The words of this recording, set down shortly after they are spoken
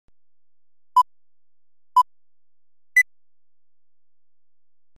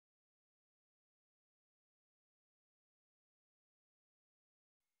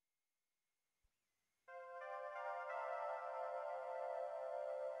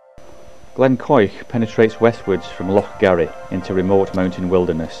Glen Quoich penetrates westwards from Loch Garry into remote mountain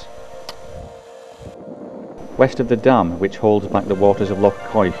wilderness. West of the dam, which holds back the waters of Loch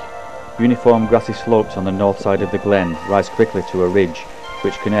Quoich, uniform grassy slopes on the north side of the glen rise quickly to a ridge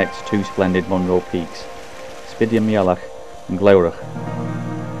which connects two splendid Munro peaks, Spidean-Mialach and Glewrach.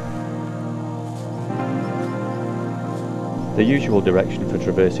 The usual direction for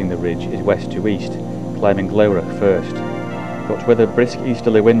traversing the ridge is west to east, climbing Glewrach first, but with a brisk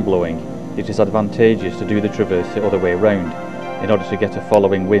easterly wind blowing, it is advantageous to do the traverse the other way round, in order to get a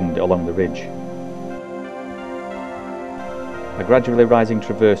following wind along the ridge. A gradually rising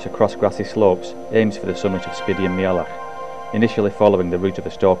traverse across grassy slopes aims for the summit of Spidean-Mialach, initially following the route of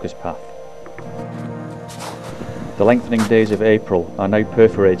the Stalker's Path. The lengthening days of April are now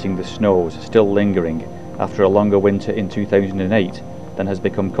perforating the snows still lingering after a longer winter in 2008 than has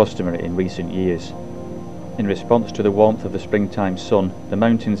become customary in recent years. In response to the warmth of the springtime sun, the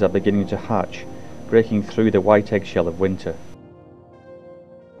mountains are beginning to hatch, breaking through the white eggshell of winter.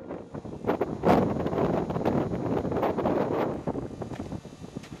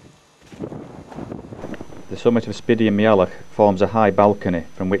 The summit of Spidean-Mialach forms a high balcony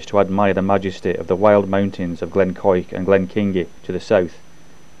from which to admire the majesty of the wild mountains of Glen Quoich and Glen Quoich to the south,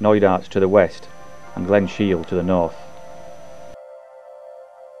 Knoydart to the west, and Glen Shiel to the north.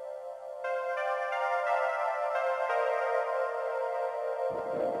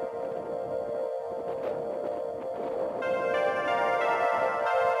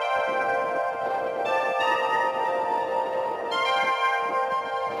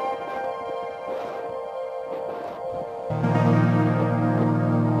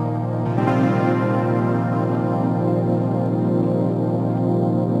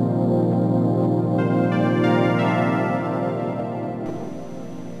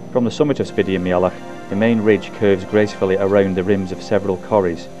 From the summit of Spidean-Mialach, the main ridge curves gracefully around the rims of several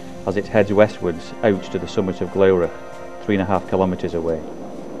corries as it heads westwards out to the summit of Glewrach, 3.5 kilometres away.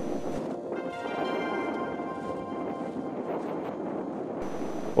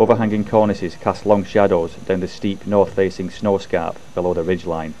 Overhanging cornices cast long shadows down the steep north-facing snow scarp below the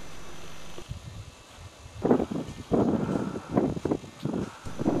ridgeline.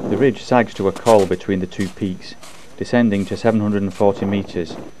 The ridge sags to a col between the two peaks, descending to 740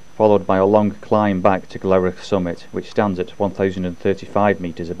 metres, followed by a long climb back to Glewrach summit, which stands at 1035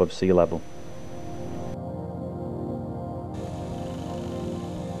 metres above sea level.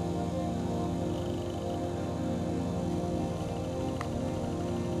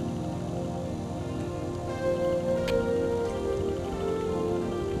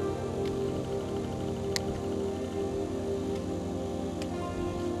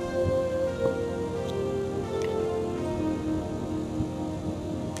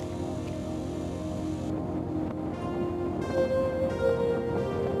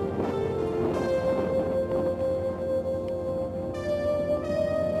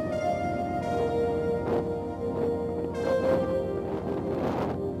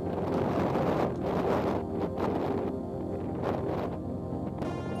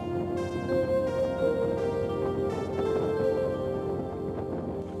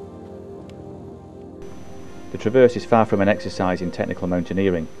 The traverse is far from an exercise in technical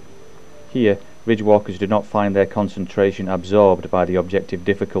mountaineering. Here, ridge walkers do not find their concentration absorbed by the objective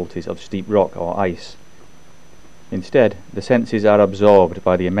difficulties of steep rock or ice. Instead, the senses are absorbed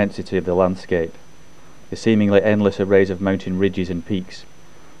by the immensity of the landscape, the seemingly endless arrays of mountain ridges and peaks,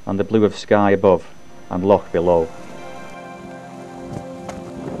 and the blue of sky above and loch below.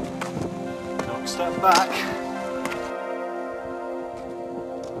 Don't step back.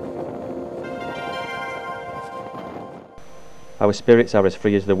 Our spirits are as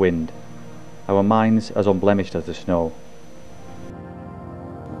free as the wind, our minds as unblemished as the snow.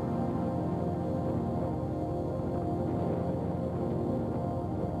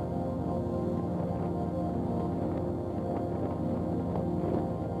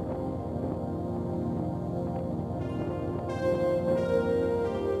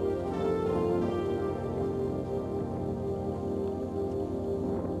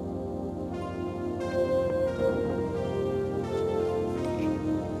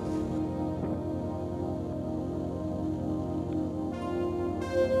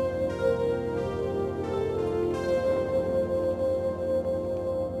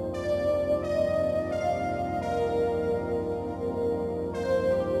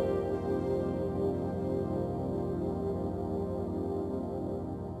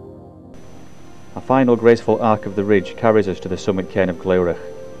 A final graceful arc of the ridge carries us to the summit cairn of Glewrach,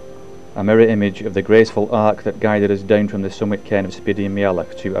 a mirror image of the graceful arc that guided us down from the summit cairn of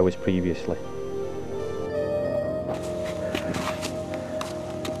Spidean-Mialach 2 hours previously.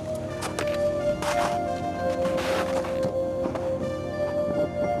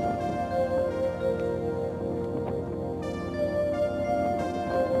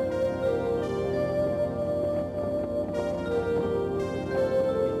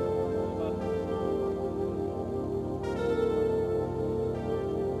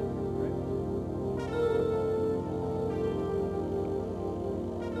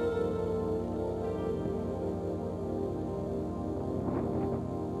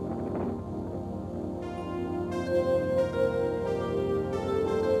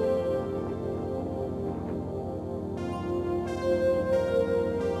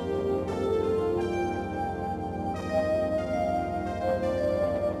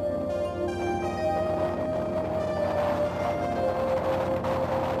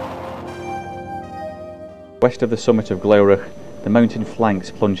 West of the summit of Glen Quoich, the mountain flanks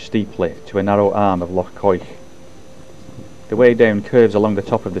plunge steeply to a narrow arm of Loch Quoich. The way down curves along the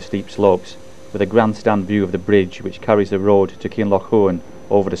top of the steep slopes, with a grandstand view of the bridge which carries the road to Kinloch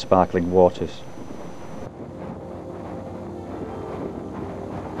over the sparkling waters.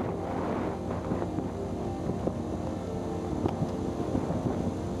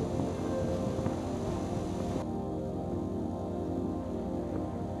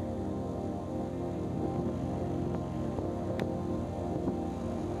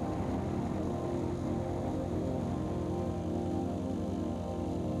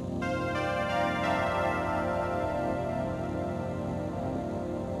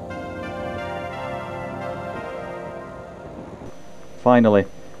 Finally,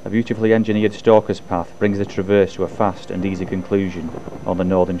 a beautifully engineered stalker's path brings the traverse to a fast and easy conclusion on the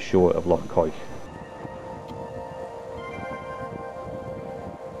northern shore of Loch Quoich.